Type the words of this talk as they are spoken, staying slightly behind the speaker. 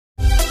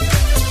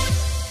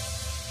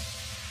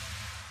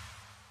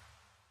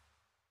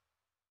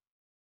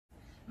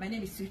My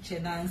name is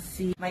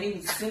Uchenancy. My name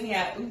is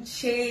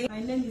UCHE. My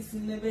name is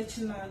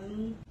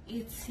Chinanu.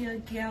 It's your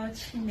girl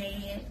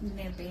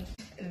Chinanu.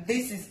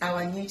 This is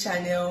our new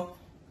channel,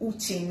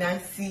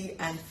 Uchenancy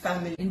and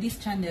Family. In this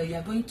channel, you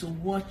are going to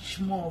watch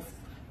more of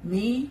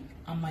me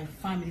and my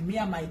family, me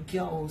and my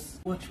girls.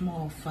 Watch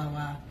more of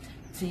our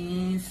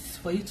things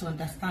for you to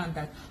understand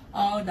that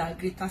all the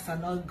greaters are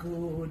not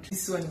good.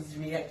 This one is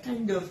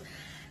kind of,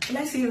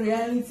 let's say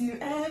reality,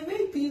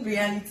 maybe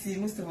reality.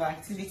 Most of our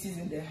activities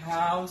in the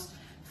house,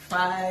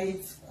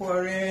 fights,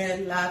 quarrel,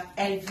 laugh,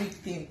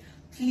 everything.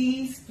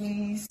 Please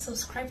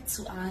subscribe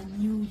to our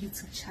new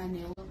YouTube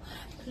channel.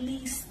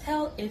 Please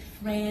tell a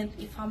friend,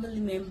 a family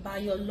member,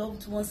 your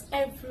loved ones,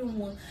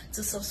 everyone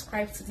to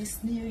subscribe to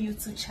this new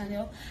YouTube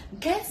channel.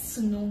 Get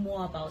to know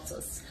more about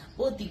us,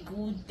 both the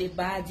good, the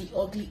bad, the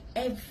ugly,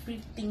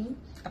 everything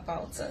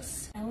about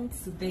us. I want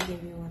to beg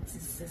everyone to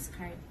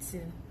subscribe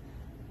to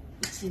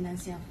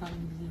Uchenancy and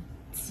Family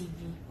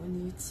TV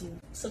on YouTube.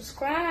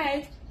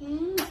 Subscribe.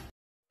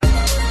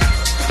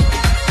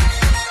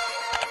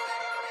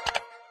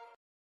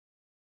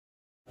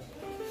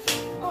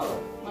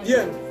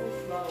 Bien.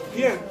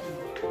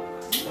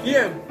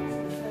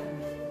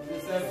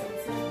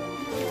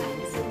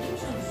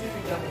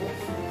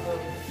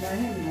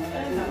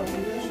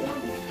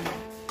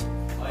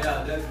 Oh yeah,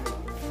 that's right.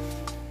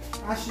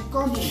 As she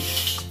comes,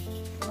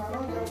 I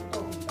don't get to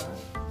talk with her.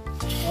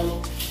 Hello.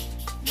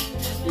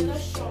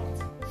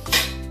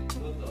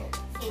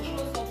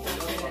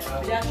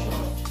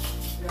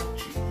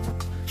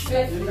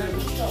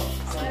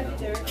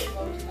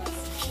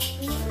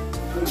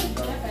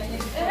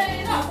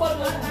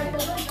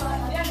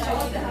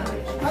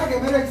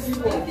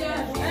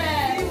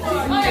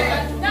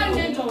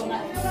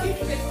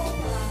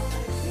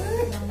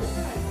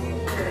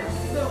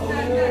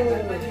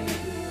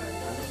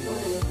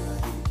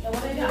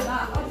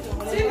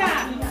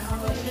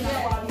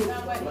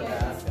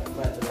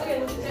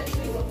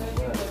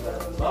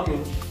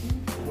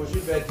 Was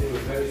your birthday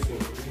very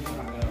soon?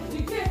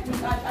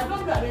 I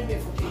don't know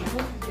arrange for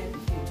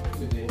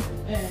Today.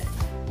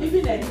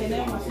 even like the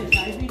name of it, I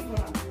be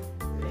for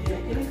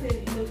anything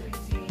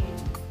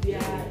you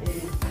know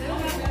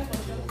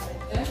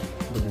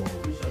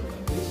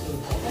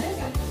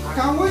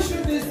Can we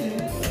shoot this in?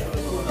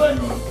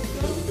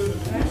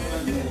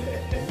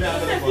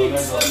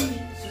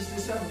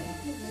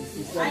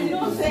 I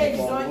know say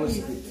it's not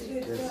easy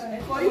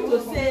for you to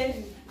say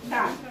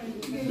that.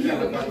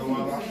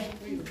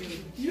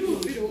 You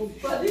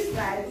for this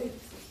guy.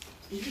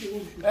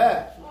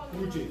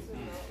 Uche.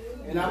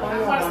 And I'm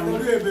not going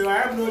to do it, I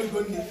have no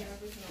good.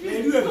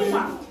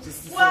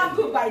 Well,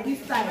 good by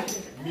this time.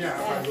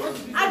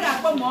 I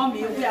got for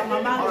mommy, we are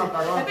mama.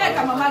 I beg a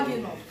mama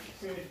again.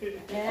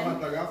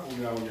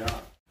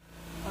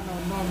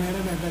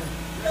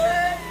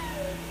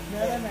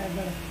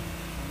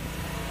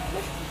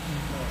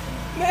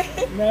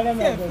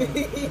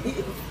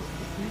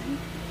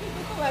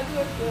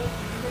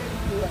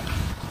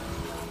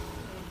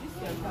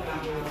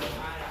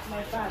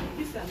 My bag,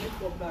 this is a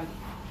makeup bag.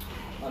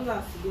 All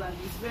that's bland,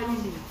 it's very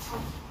neat.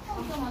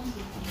 Oh,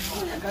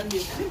 you can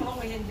get it.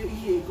 When you do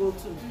here, go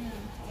to.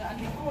 And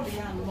the whole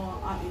young more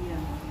out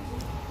here.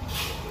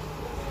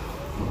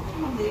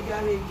 They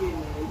got again.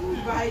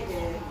 You buy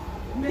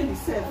many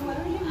self. And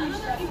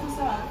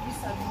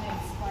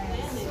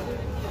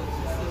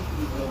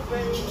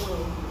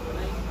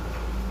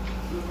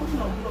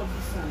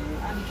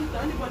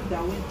anybody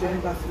that went to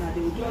embassy now,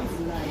 they will join the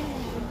line.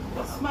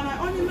 But man, I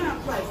only may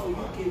apply for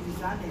UK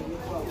visa and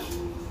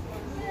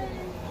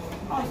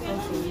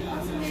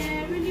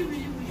really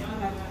wish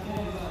that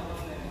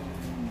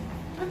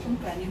I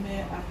think I may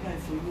apply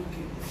for UK.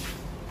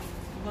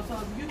 Because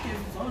of UK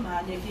visa,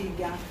 I need to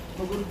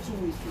go 2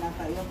 weeks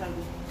after you have to go.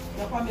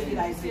 The family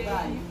that is UK,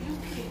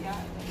 yeah,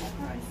 the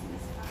price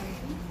is high.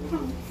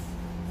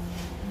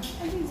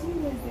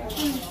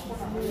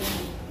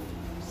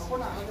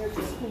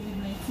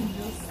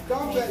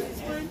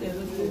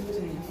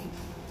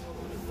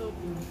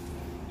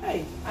 Hey,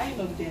 I ain't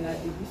not there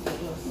like this. Get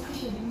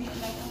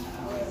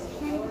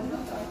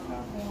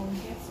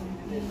some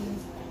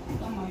things,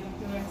 some of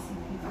the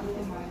recipes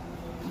after my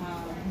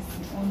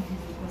own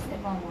because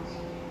everyone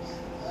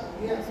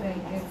that's where I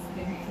get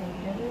them from.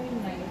 They're very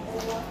nice.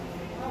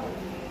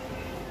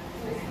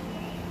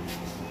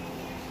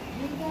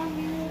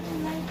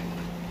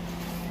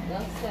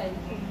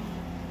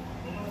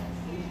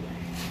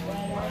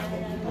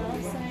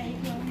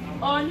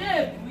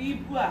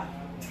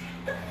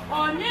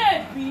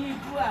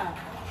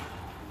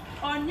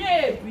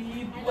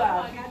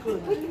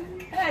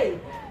 Hey,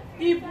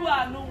 people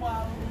are no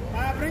one.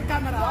 Bring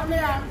camera. Only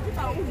I'm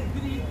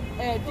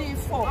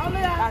D4.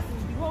 Only I'm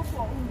the whole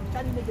for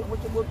telling me the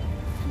what about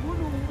who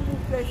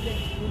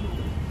president.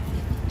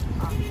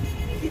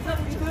 It's a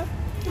video.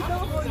 You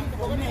don't go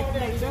for me.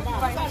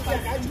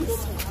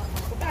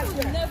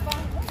 Never.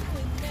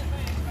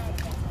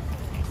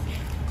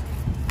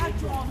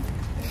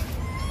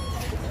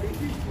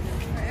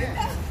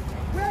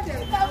 Where the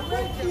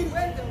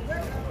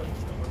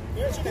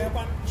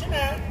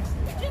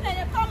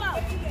Chinanu, come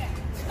out.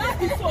 That's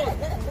the phone.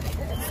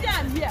 See,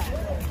 I'm here.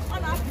 On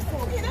the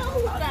phone. You know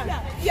who can?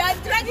 You are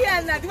dragging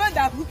and the one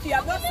that hook you.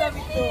 I'm not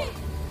serving you.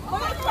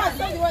 Mama, you are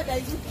not the one that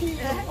is hooking.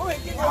 Oh, it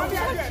is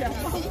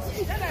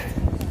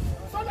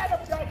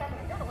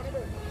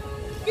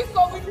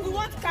because we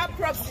want car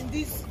props in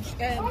this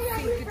thing.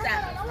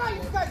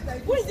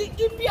 Who is the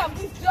EP of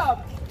this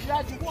job? You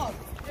are the one.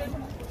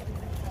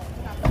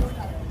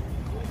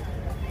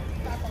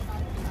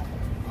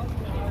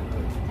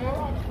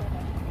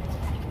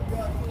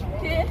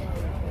 Okay.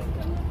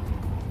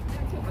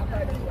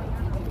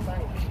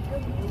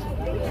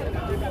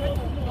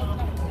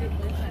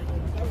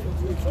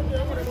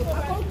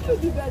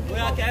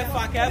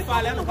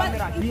 Careful, let me come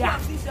here.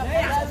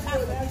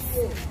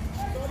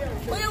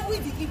 Who is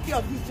the EP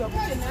of this job?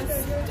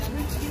 Uchenancy.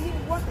 You need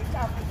what the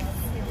car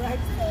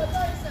right?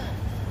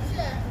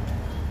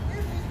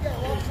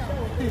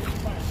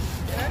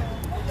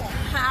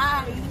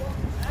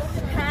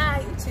 Hi,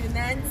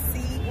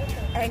 Uchenancy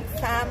and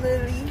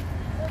family.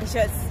 It's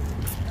just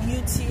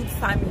YouTube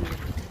family.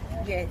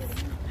 Yes.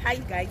 How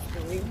you guys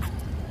doing?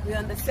 We're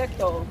on the set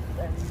of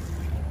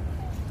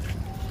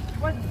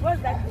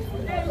what's that?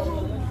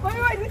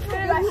 Why is it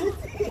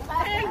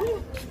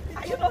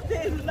are you not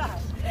saying that?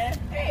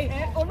 Hey,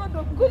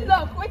 good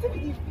luck. Wait till the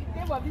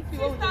name of this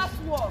film.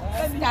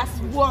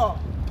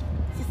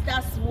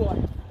 Sisters War.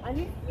 And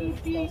if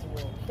EP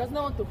does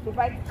not want to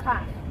provide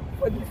car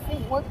for the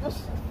thing, what does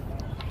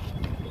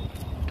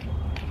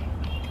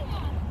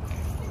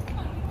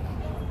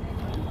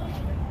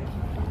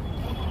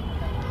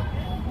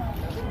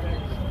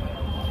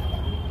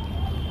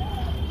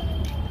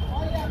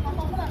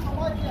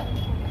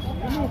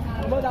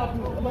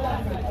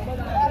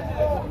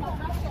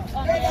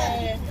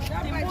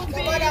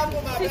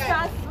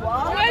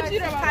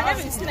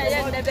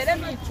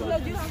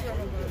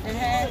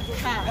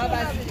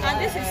and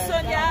this is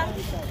Sonia,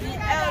 the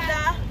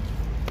elder,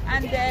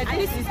 and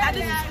this is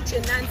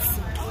Uchenancy.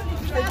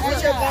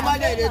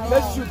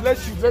 Let's shoot.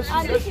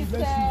 And this is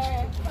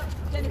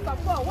Jennifer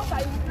Paul. What are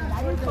you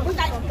doing?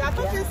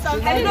 Talking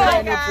something. Hello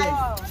guys.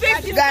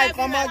 Guys,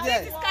 come on,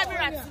 this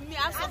camera to me. I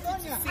have something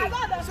to say.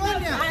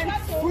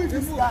 Who is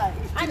this guy?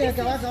 And this is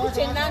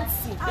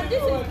Uchenancy. And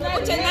this is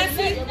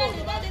Uchenancy.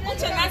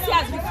 Uchenancy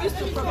has refused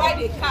to provide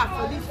a car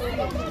for this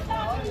film.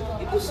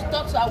 People should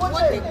talk to her. I want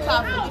a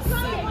car for this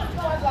film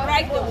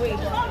right away.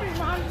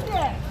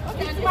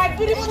 It's my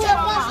beautiful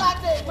mama.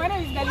 My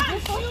name is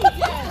Delegation.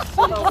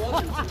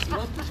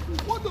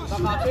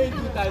 I'm paying 2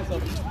 times of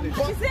this place.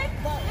 She said,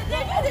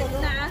 they do this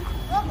now.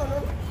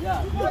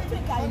 Yeah. You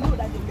think I know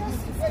that they do this?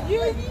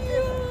 You.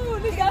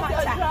 Look at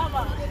your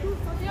drama.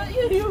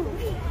 You.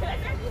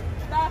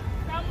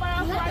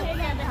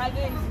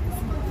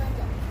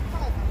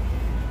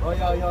 Oh,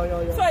 yeah.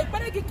 So, it's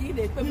better get you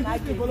there. Hello.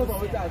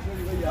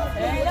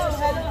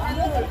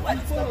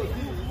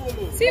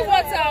 See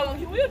what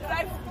will you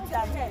drive with your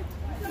head?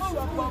 I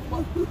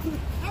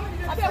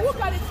mean, who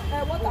can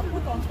what I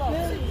put on top?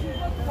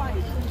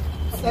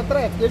 The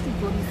threat, they should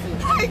do this thing.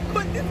 I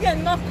couldn't, this guy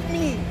knocked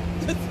me.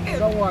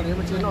 Don't worry,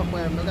 but you're not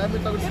going to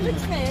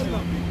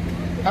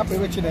happy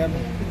with them.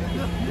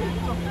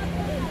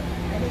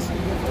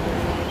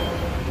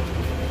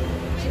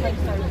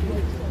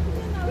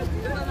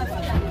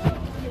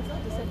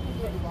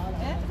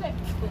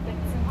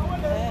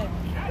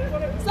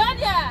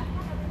 Sonia!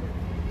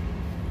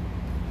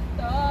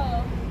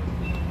 Stop.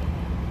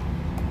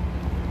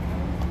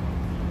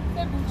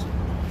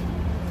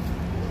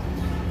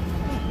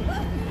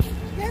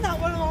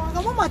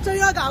 Kamu macam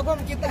ya gak aku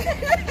kita.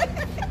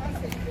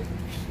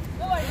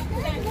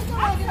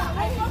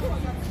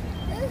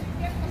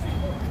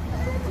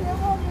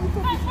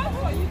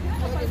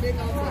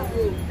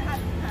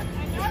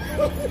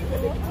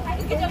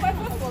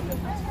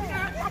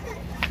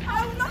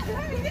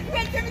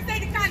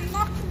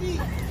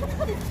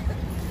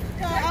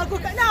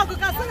 Aku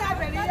kasih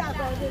apa ni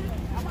aku.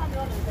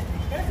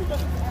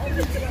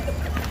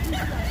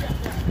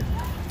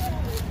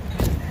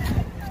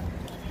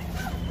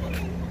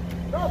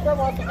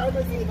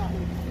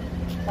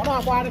 Kamu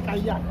apa ada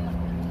kaya?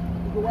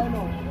 Gue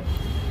no.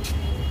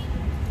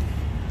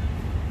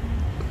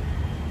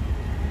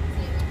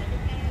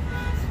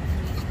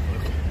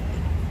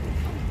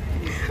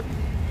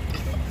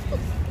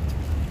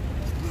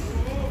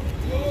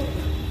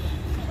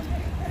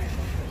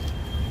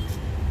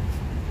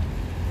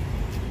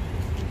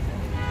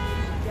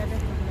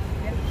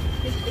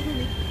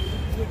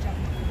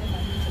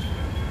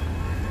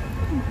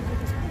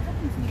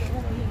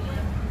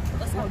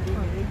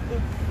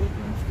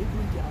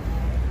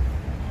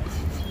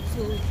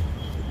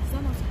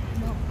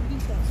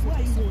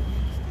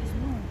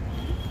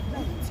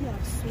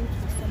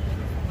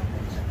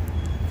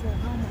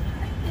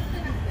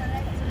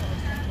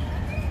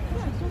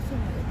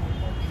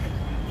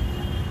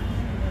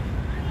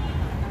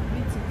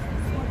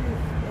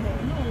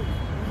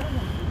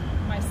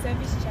 My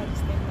service charge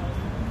is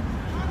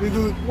 10,000. We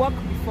do. Work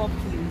before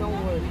play, don't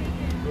worry.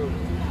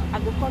 I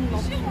go come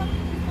knock you.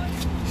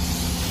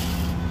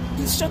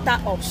 Please shut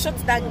that up. Shut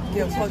that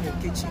girl called the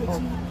kitchen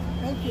up.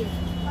 Thank you.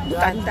 Look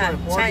at that,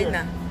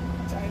 China.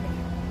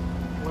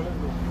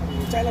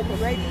 China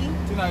ready?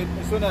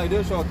 So now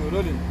they short to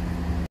rolling.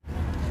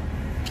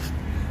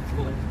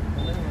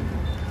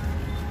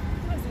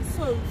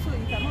 So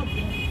you cannot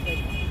bring it back.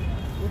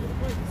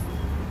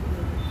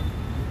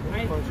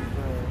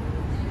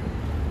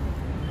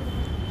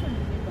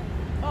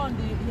 Oh,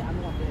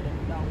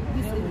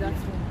 this is that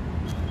one.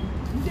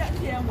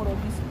 Yeah, more of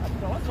this.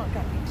 What's one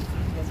can be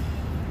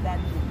that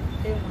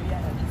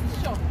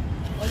it's short.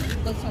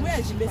 Where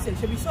is the message?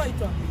 We saw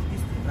it on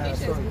this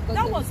thing.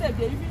 That one said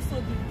they even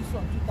sold this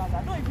one 2,000. I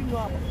don't even know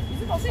about it.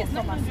 Is it also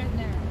 900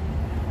 naira?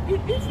 If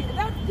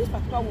this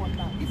particular one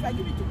now, if I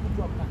give it to good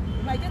job now,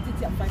 you might get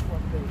it at 500.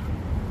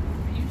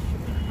 You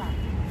should.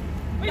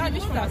 Now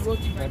this one has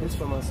wrote it. This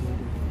pharmacy.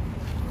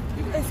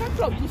 Except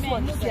of this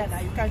one is here now,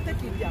 you can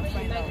take it there and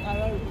find out.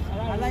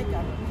 I like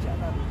Araru.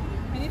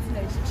 Anything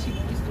that is cheap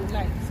is to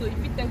like. So if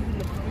you take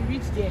the we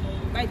reach there,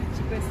 buy the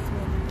cheapest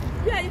one.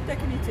 Where are you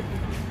taking it?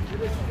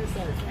 Wait,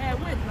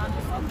 now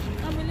this one.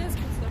 Let's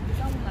put stuff.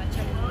 That one I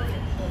check.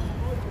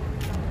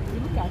 You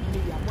look at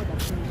me, you are more than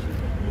finishing.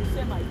 You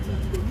say my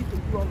teeth, they need to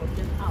pull all of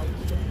them out.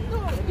 No,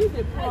 if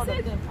they pull all of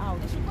them out.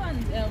 They should go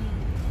and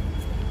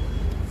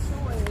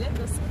let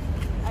us.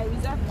 I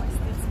reserve my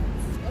statements.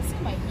 I'll see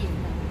my year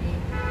now.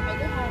 I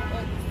don't have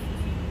all this.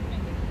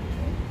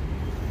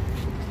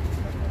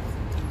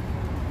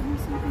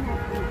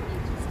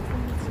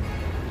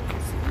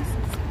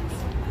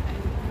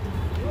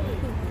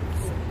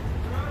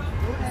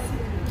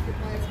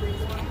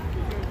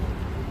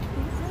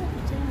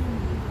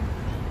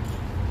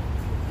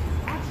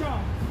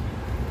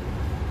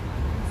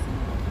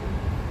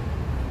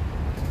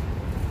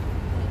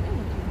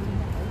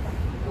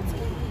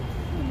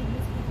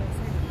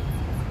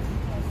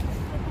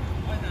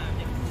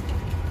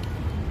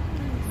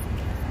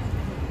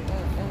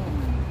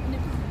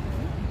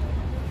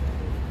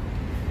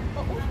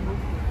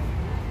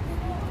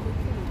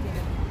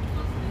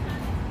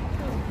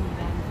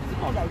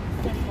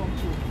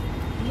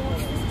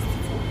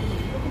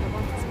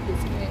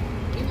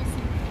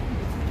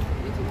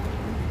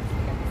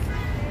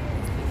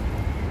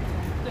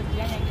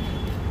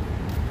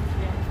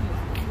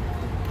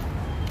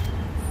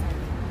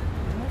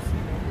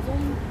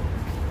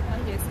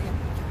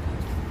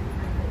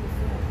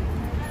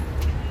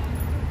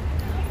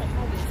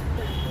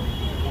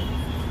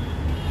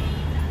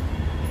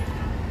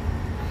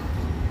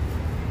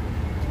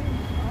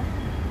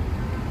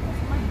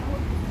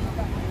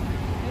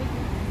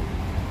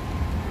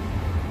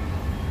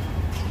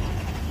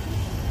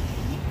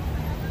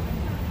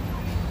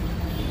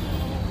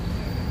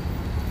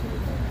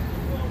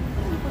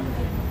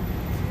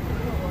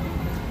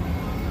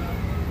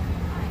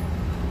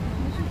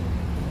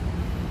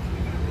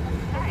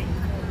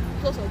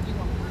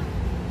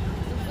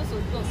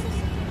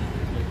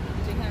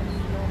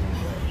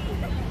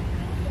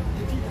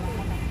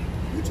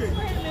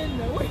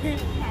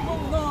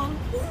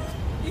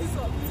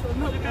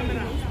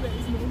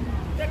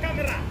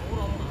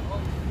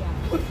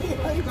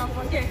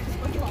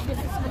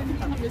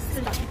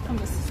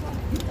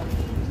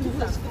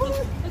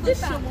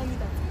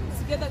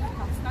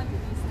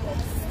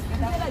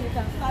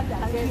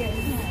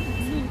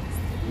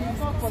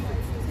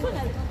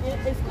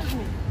 Excuse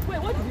me.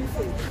 Wait, what did you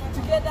say?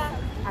 Together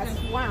as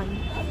one?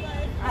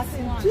 As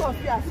in two of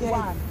you as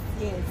one?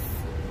 Yes.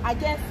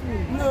 Against me?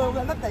 No,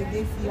 we're not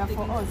against you.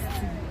 For us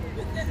too.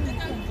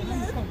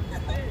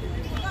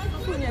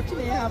 You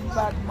actually have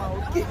bad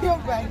mouth. Give your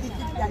bag. Give it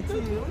back to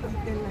you. What did you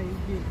tell her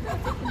again?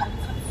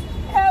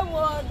 Hey,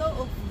 what? Don't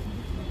open.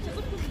 Just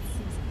open it.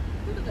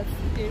 Look at the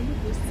remove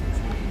those things.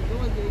 Don't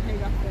want to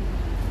hang up them.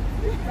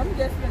 I'm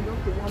just going to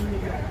okay, 1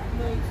 million.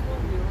 No, it's 1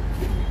 million.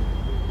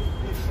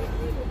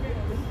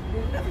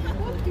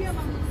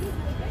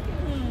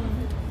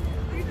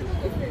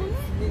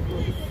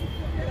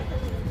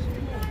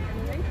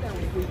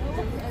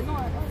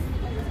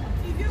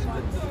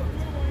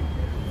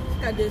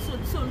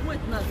 So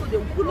wait now, so they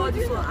will pull all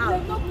this one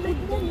out. Let me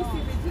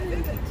see, they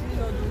didn't clean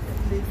all those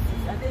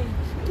places. And then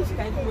each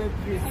kind of wear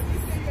braces.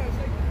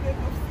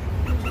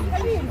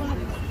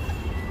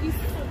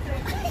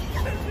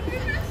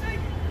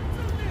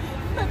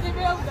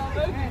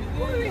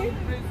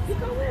 You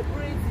can wear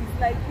braids,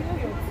 like you know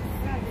your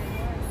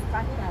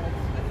scattered.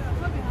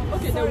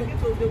 Okay, they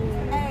will.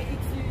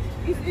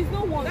 It's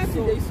not one. That's so.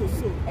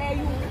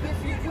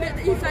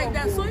 It's like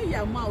that. So in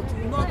your mouth,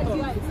 you will not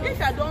talk.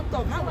 If I don't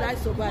talk, how will I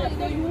survive?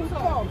 So you will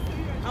talk.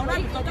 I will not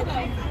be talking.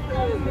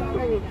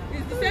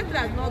 It's the same thing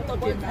as not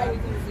talking.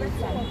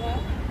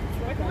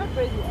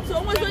 So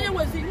when someone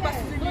was saying,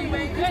 when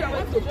you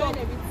want to talk.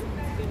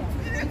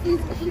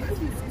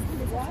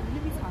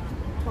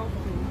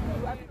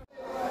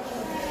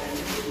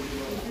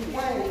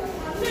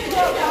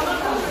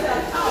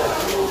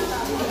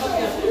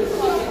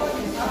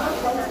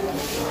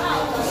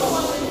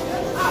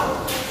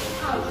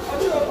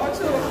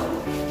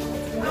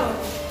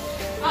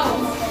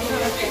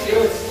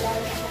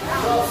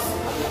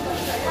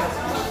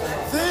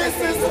 This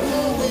is who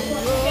we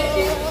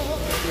are,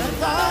 and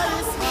that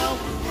is how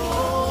we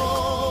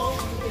roll.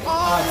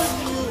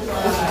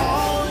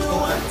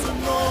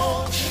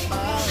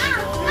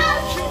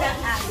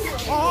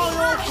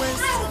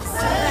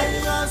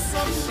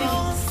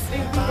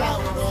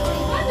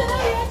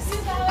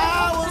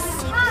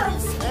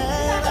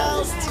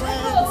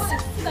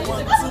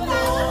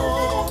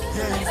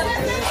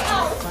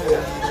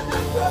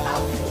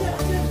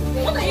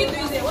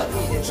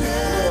 This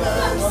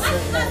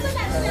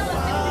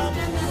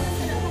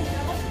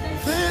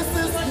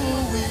is who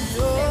we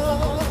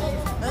are,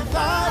 and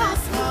that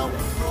is how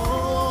we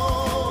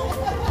grow.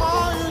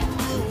 All you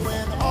knew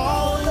and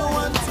all you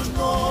want to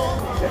know.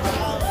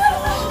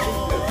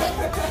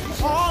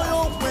 All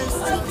your ways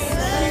to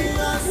say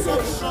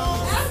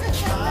assumptions.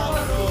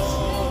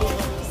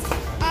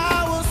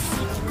 Our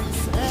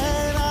secrets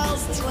and our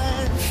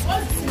strengths.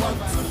 Want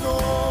to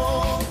know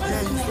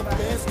where is the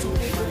best to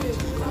find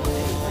you.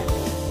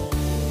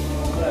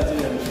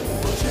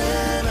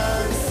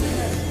 Uchenancy.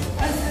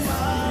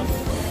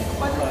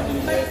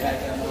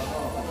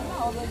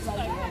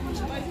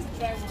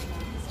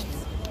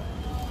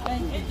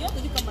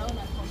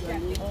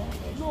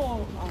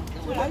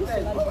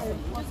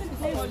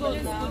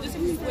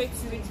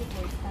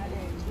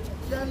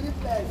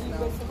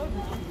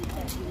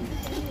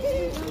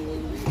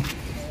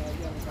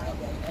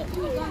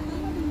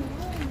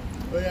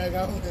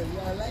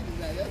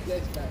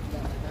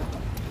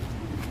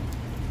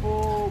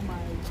 Oh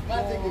my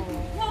God.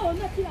 No,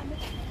 not here.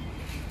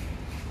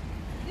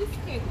 This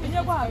cake. You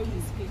never have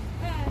this cake.